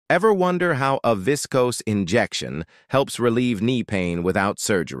Ever wonder how a viscose injection helps relieve knee pain without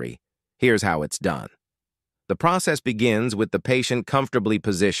surgery? Here's how it's done. The process begins with the patient comfortably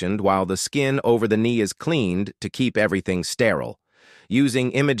positioned while the skin over the knee is cleaned to keep everything sterile.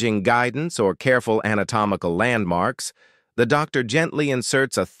 Using imaging guidance or careful anatomical landmarks, the doctor gently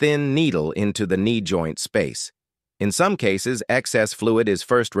inserts a thin needle into the knee joint space. In some cases, excess fluid is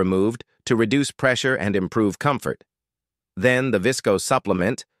first removed to reduce pressure and improve comfort. Then the viscose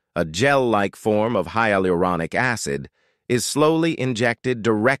supplement, a gel-like form of hyaluronic acid, is slowly injected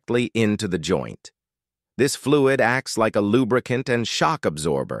directly into the joint. This fluid acts like a lubricant and shock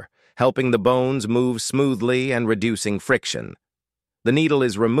absorber, helping the bones move smoothly and reducing friction. The needle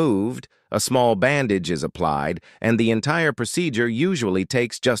is removed, a small bandage is applied, and the entire procedure usually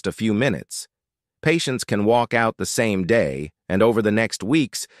takes just a few minutes. Patients can walk out the same day, and over the next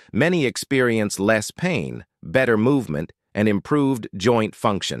weeks, many experience less pain, better movement, and improved joint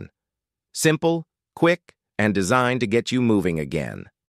function. Simple, quick, and designed to get you moving again.